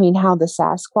between how the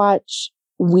Sasquatch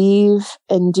weave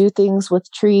and do things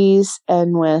with trees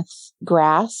and with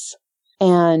grass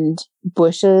and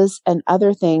bushes and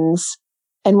other things.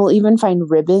 And we'll even find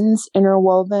ribbons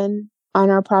interwoven on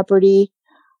our property.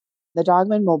 The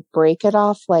dogman will break it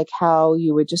off like how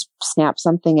you would just snap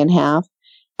something in half.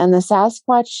 And the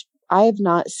Sasquatch, I have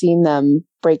not seen them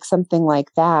break something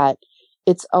like that.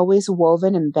 It's always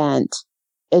woven and bent.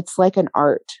 It's like an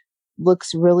art.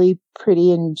 Looks really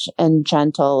pretty and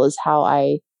gentle is how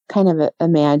I kind of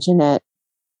imagine it.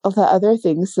 Of the other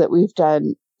things that we've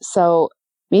done, so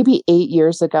maybe 8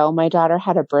 years ago, my daughter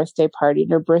had a birthday party,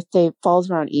 and her birthday falls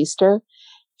around Easter.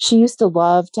 She used to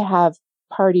love to have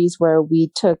parties where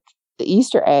we took the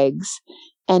Easter eggs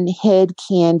and hid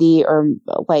candy or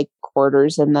like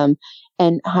quarters in them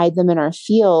and hide them in our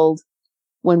field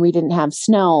when we didn't have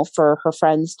snow for her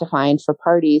friends to find for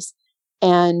parties.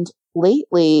 And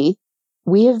lately,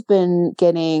 we have been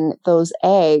getting those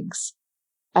eggs.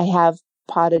 I have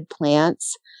potted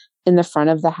plants in the front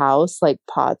of the house, like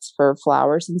pots for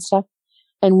flowers and stuff.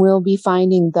 And we'll be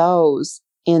finding those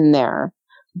in there,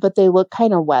 but they look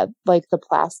kind of wet. Like the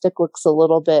plastic looks a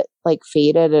little bit like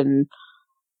faded and,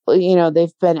 you know,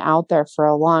 they've been out there for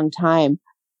a long time.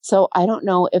 So I don't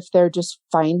know if they're just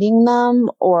finding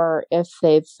them or if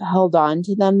they've held on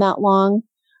to them that long,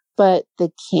 but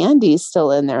the candy's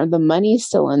still in there. The money's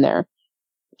still in there.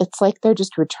 It's like they're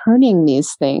just returning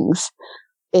these things.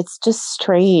 It's just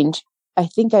strange. I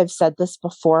think I've said this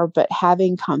before, but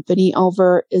having company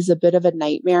over is a bit of a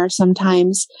nightmare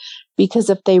sometimes, because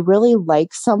if they really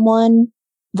like someone,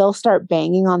 they'll start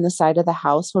banging on the side of the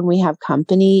house when we have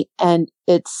company, and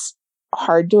it's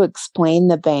hard to explain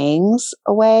the bangs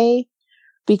away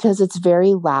because it's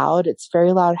very loud. It's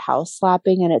very loud house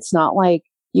slapping, and it's not like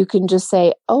you can just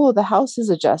say, oh, the house is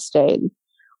adjusting.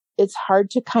 It's hard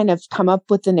to kind of come up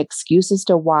with an excuse as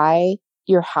to why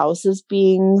your house is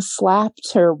being slapped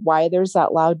or why there's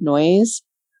that loud noise.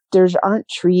 There aren't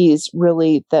trees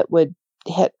really that would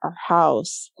hit our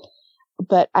house.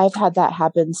 But I've had that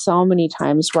happen so many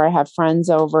times where I have friends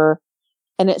over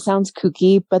and it sounds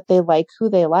kooky, but they like who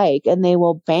they like and they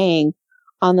will bang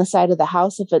on the side of the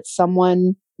house if it's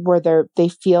someone where they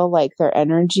feel like their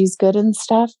energy's good and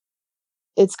stuff.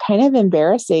 It's kind of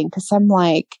embarrassing because I'm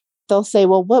like, they'll say,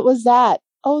 well, what was that?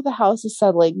 Oh, the house is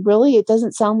settling. Really? It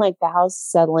doesn't sound like the house is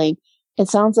settling. It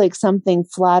sounds like something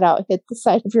flat out hit the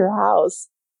side of your house.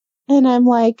 And I'm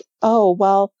like, oh,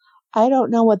 well, I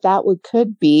don't know what that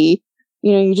could be.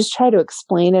 You know, you just try to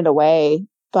explain it away,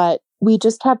 but we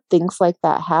just have things like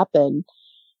that happen.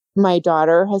 My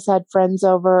daughter has had friends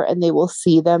over and they will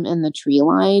see them in the tree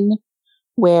line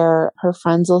where her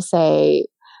friends will say,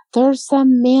 there's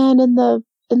some man in the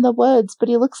woods, but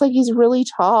he looks like he's really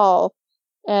tall.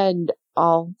 And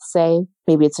I'll say,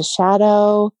 maybe it's a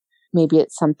shadow, maybe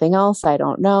it's something else, I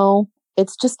don't know.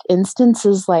 It's just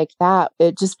instances like that.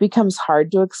 It just becomes hard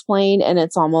to explain, and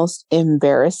it's almost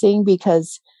embarrassing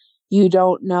because you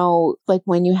don't know, like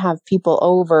when you have people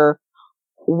over,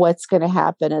 what's going to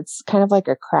happen. It's kind of like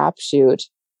a crapshoot.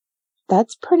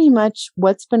 That's pretty much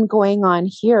what's been going on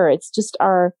here. It's just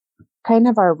our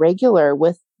regular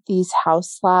with these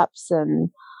house slaps and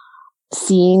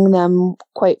seeing them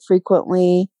quite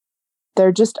frequently.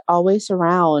 They're just always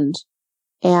around,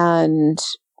 and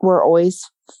we're always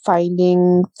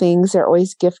finding things. They're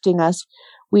always gifting us.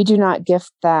 We do not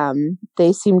gift them.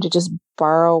 They seem to just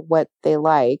borrow what they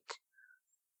like.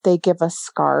 They give us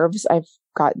scarves. I've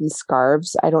gotten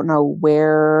scarves. I don't know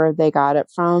where they got it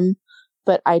from,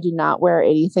 but I do not wear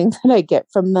anything that I get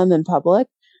from them in public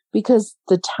because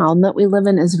the town that we live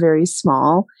in is very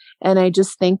small. And I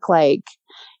just think, like,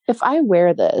 if I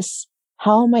wear this,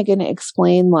 how am I going to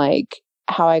explain, like,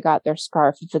 how I got their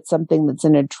scarf if it's something that's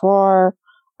in a drawer,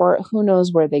 or who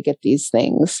knows where they get these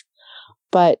things.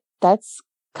 But that's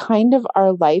kind of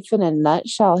our life in a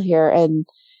nutshell here. And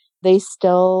they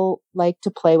still like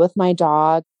to play with my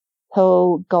dog.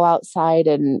 He'll go outside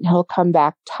and he'll come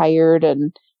back tired,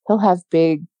 and he'll have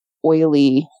big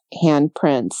oily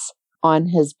handprints on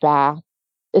his back.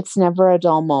 It's never a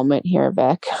dull moment here,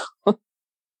 Vic.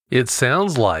 It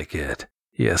sounds like it.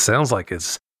 Yeah, it sounds like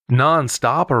it's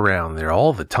nonstop around there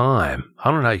all the time.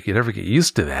 I don't know how you could ever get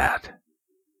used to that.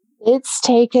 It's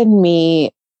taken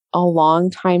me a long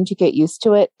time to get used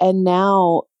to it. And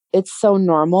now it's so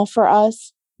normal for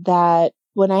us that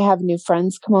when I have new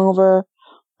friends come over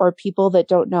or people that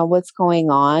don't know what's going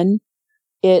on,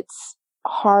 it's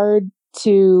hard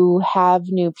to have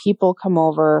new people come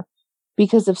over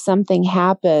because if something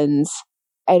happens,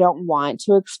 I don't want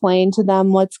to explain to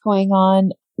them what's going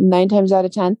on 9 times out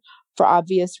of 10 for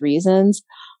obvious reasons.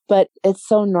 But it's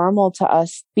so normal to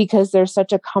us because there's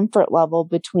such a comfort level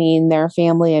between their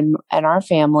family and our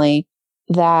family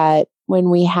that when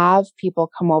we have people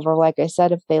come over, like I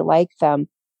said, if they like them,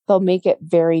 they'll make it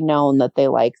very known that they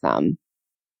like them.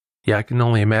 Yeah, I can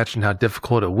only imagine how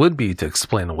difficult it would be to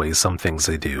explain away some things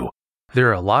they do. There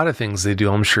are a lot of things they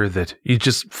do, I'm sure, that you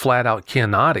just flat out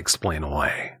cannot explain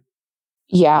away.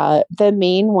 Yeah, the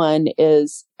main one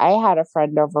is I had a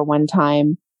friend over one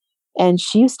time and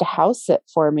she used to house sit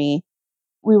for me.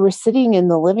 We were sitting in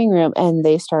the living room and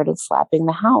they started slapping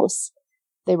the house.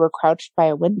 They were crouched by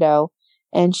a window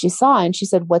and she saw and she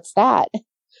said, "What's that?"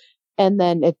 And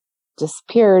then it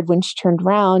disappeared when she turned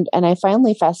around and I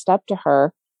finally fessed up to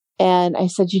her and I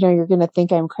said, "You're going to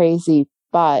think I'm crazy,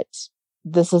 but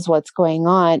this is what's going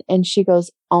on." And she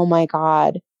goes, "Oh my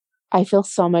God, I feel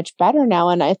so much better now."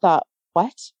 And I thought,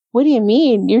 "What? What do you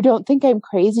mean? You don't think I'm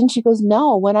crazy?" And she goes,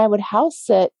 "No, when I would house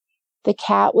sit, the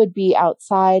cat would be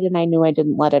outside and I knew I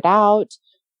didn't let it out.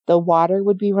 The water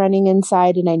would be running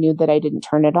inside and I knew that I didn't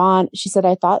turn it on." She said,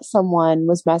 "I thought someone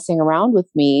was messing around with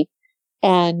me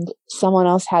and someone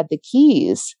else had the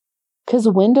keys because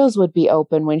windows would be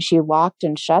open when she locked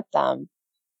and shut them."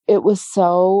 It was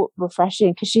so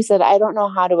refreshing because she said, "I don't know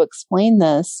how to explain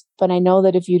this, but I know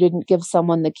that if you didn't give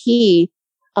someone the key,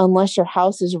 unless your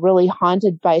house is really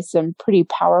haunted by some pretty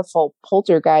powerful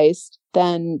poltergeist,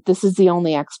 then this is the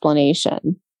only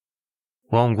explanation."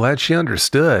 Well, I'm glad she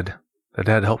understood. That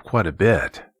had helped quite a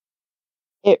bit.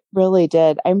 It really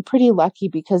did. I'm pretty lucky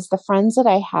because the friends that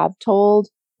I have told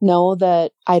know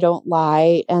that I don't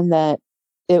lie and that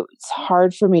it's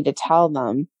hard for me to tell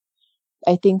them.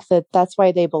 I think that that's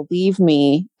why they believe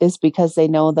me is because they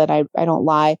know that I don't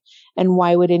lie. And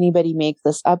why would anybody make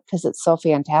this up? Because it's so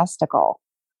fantastical.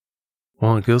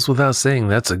 Well, it goes without saying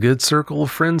that's a good circle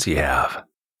of friends you have.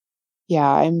 Yeah,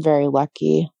 I'm very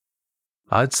lucky.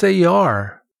 I'd say you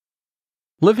are.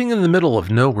 Living in the middle of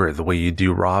nowhere the way you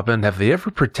do, Robin, have they ever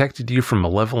protected you from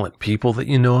malevolent people that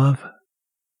you know of?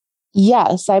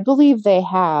 Yes, I believe they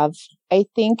have. I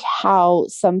think how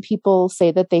some people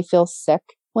say that they feel sick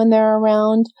when they're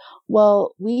around.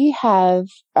 Well, we have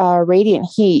radiant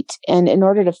heat, and in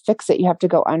order to fix it, you have to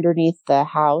go underneath the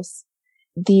house.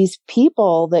 These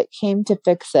people that came to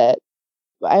fix it,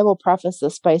 I will preface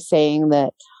this by saying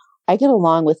that I get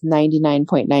along with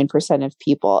 99.9% of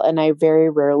people, and I very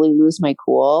rarely lose my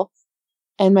cool.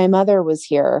 And my mother was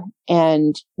here,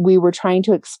 and we were trying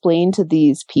to explain to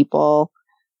these people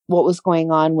what was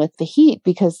going on with the heat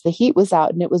because the heat was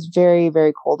out and it was very,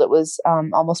 very cold. It was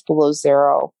almost below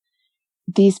zero.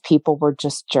 These people were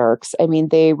just jerks. I mean,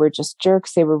 they were just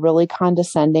jerks. They were really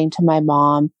condescending to my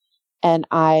mom, and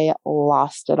I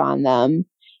lost it on them.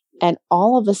 And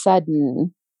all of a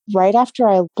sudden, right after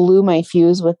I blew my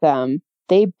fuse with them,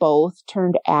 they both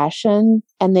turned ashen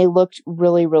and they looked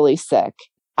really, really sick.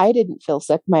 I didn't feel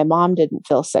sick. My mom didn't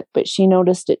feel sick, but she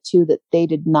noticed it too, that they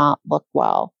did not look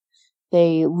well.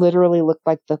 They literally looked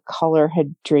like the color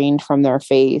had drained from their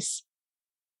face.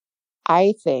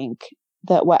 I think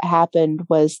that what happened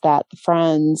was that the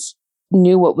friends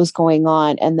knew what was going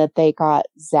on and that they got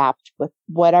zapped with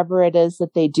whatever it is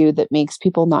that they do that makes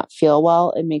people not feel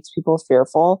well and makes people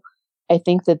fearful. I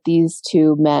think that these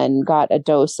two men got a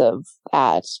dose of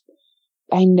that.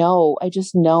 I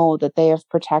just know that they have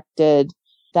protected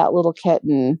that little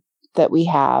kitten that we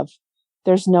have.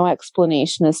 There's no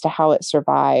explanation as to how it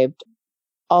survived.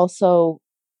 Also,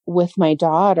 with my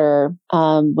daughter,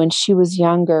 when she was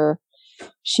younger,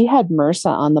 she had MRSA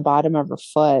on the bottom of her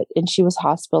foot, and she was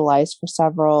hospitalized for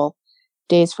several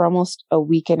days, for almost a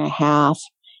week and a half.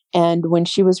 And when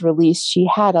she was released, she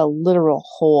had a literal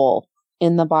hole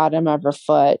in the bottom of her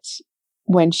foot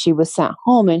when she was sent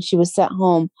home. And she was sent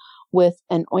home with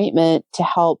an ointment to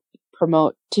help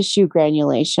promote tissue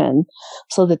granulation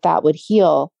so that would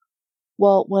heal.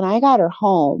 Well, when I got her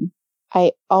home,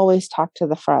 I always talked to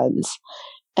the friends.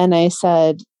 And I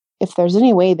said, if there's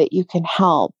any way that you can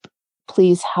help,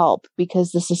 please help,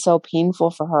 because this is so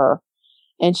painful for her.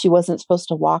 And she wasn't supposed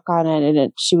to walk on it.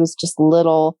 And she was just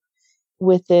little.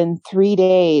 within 3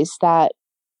 days, that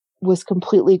was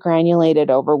completely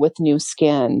granulated over with new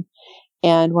skin.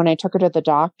 And when I took her to the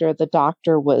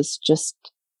doctor was just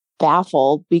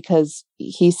baffled because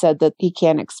he said that he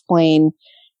can't explain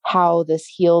how this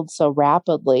healed so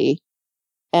rapidly.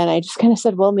 And I just kind of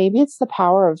said, well, maybe it's the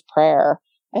power of prayer.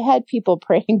 I had people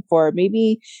praying for it.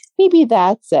 Maybe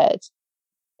that's it.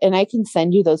 And I can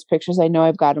send you those pictures. I know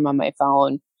I've got them on my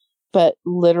phone, but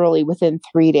literally within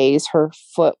 3 days, her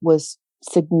foot was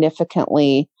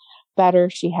significantly better.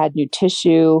 She had new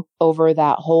tissue over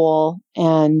that hole.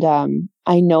 And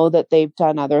I know that they've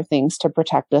done other things to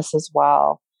protect us as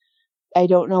well. I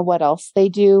don't know what else they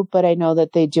do, but I know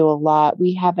that they do a lot.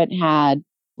 We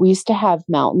used to have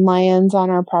mountain lions on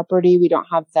our property. We don't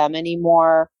have them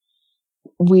anymore.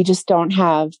 We just don't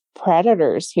have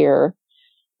predators here.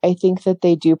 I think that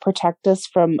they do protect us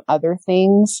from other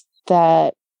things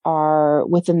that are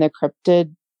within the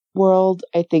cryptid world.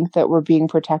 I think that we're being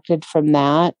protected from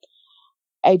that.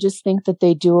 I just think that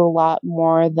they do a lot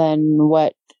more than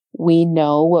what we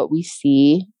know, what we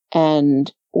see,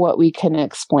 and what we can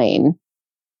explain.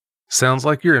 Sounds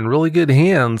like you're in really good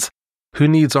hands. Who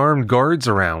needs armed guards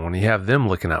around when you have them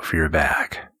looking out for your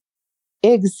back?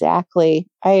 Exactly.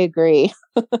 I agree.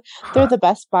 They're the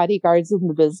best bodyguards in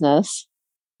the business.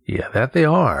 Yeah, that they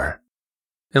are.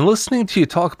 And listening to you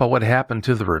talk about what happened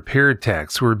to the repair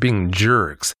techs who are being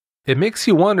jerks, it makes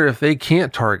you wonder if they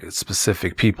can't target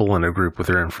specific people in a group with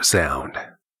their infrasound.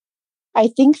 I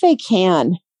think they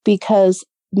can, because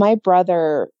my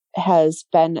brother has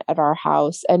been at our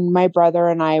house, and my brother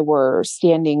and I were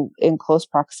standing in close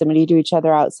proximity to each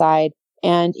other outside,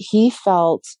 and he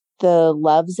felt the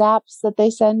love zaps that they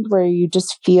send, where you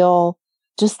just feel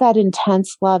just that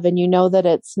intense love, and you know that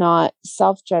it's not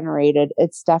self-generated.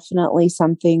 It's definitely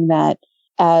something that,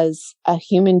 as a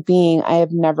human being, I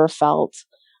have never felt.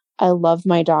 I love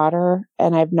my daughter,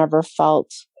 and I've never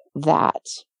felt that.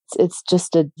 It's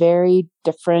just a very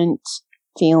different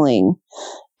feeling.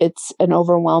 It's an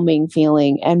overwhelming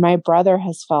feeling. And my brother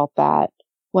has felt that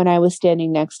when I was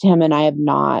standing next to him, and I have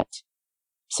not.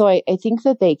 So I think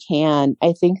that they can.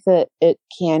 I think that it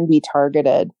can be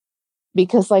targeted,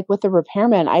 because like with the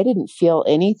repairman, I didn't feel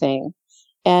anything,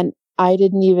 and I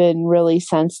didn't even really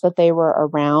sense that they were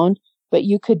around, but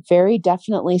you could very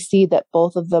definitely see that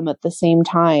both of them at the same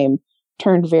time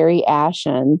turned very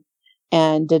ashen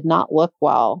and did not look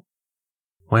well.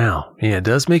 Wow. Yeah, it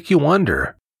does make you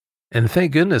wonder. And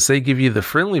thank goodness they give you the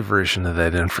friendly version of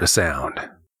that infrasound.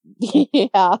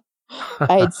 Yeah,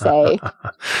 I'd say.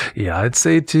 Yeah, I'd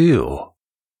say too.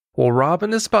 Well,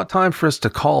 Robin, it's about time for us to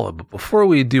call it. But before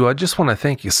we do, I just want to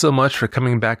thank you so much for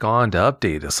coming back on to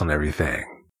update us on everything.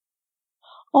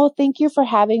 Oh, thank you for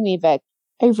having me, Vic.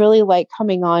 I really like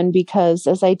coming on because,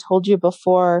 as I told you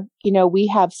before, we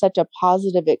have such a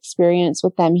positive experience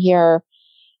with them here.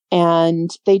 And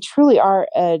they truly are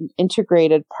an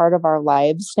integrated part of our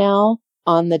lives now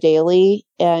on the daily.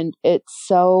 And it's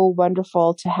so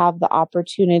wonderful to have the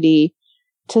opportunity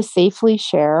to safely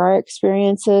share our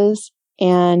experiences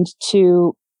and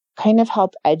to kind of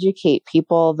help educate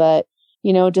people that,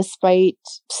 despite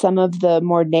some of the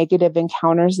more negative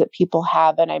encounters that people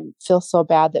have, and I feel so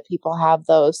bad that people have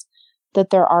those, that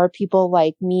there are people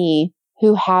like me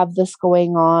who have this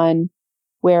going on,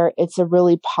 where it's a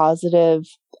really positive,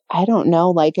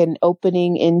 like an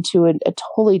opening into a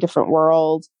totally different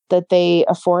world that they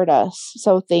afford us.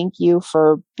 So thank you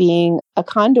for being a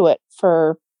conduit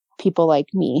for people like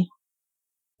me.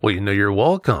 Well, you're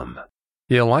welcome.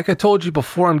 Yeah, like I told you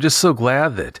before, I'm just so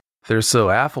glad that they're so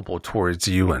affable towards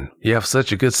you, and you have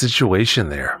such a good situation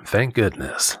there. Thank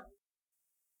goodness.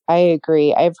 I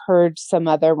agree. I've heard some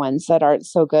other ones that aren't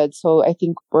so good, so I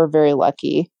think we're very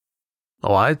lucky.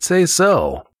 Oh, I'd say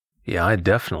so. Yeah, I'd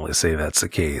definitely say that's the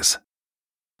case.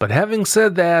 But having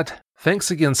said that,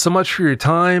 thanks again so much for your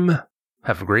time.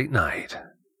 Have a great night.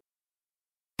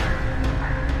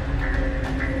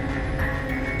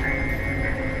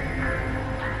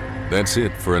 That's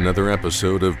it for another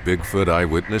episode of Bigfoot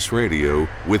Eyewitness Radio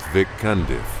with Vic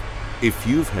Cundiff. If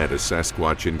you've had a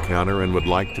Sasquatch encounter and would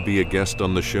like to be a guest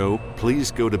on the show,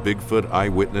 please go to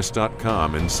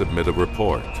BigfootEyewitness.com and submit a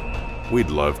report.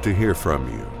 We'd love to hear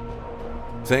from you.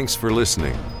 Thanks for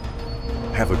listening.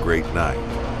 Have a great night.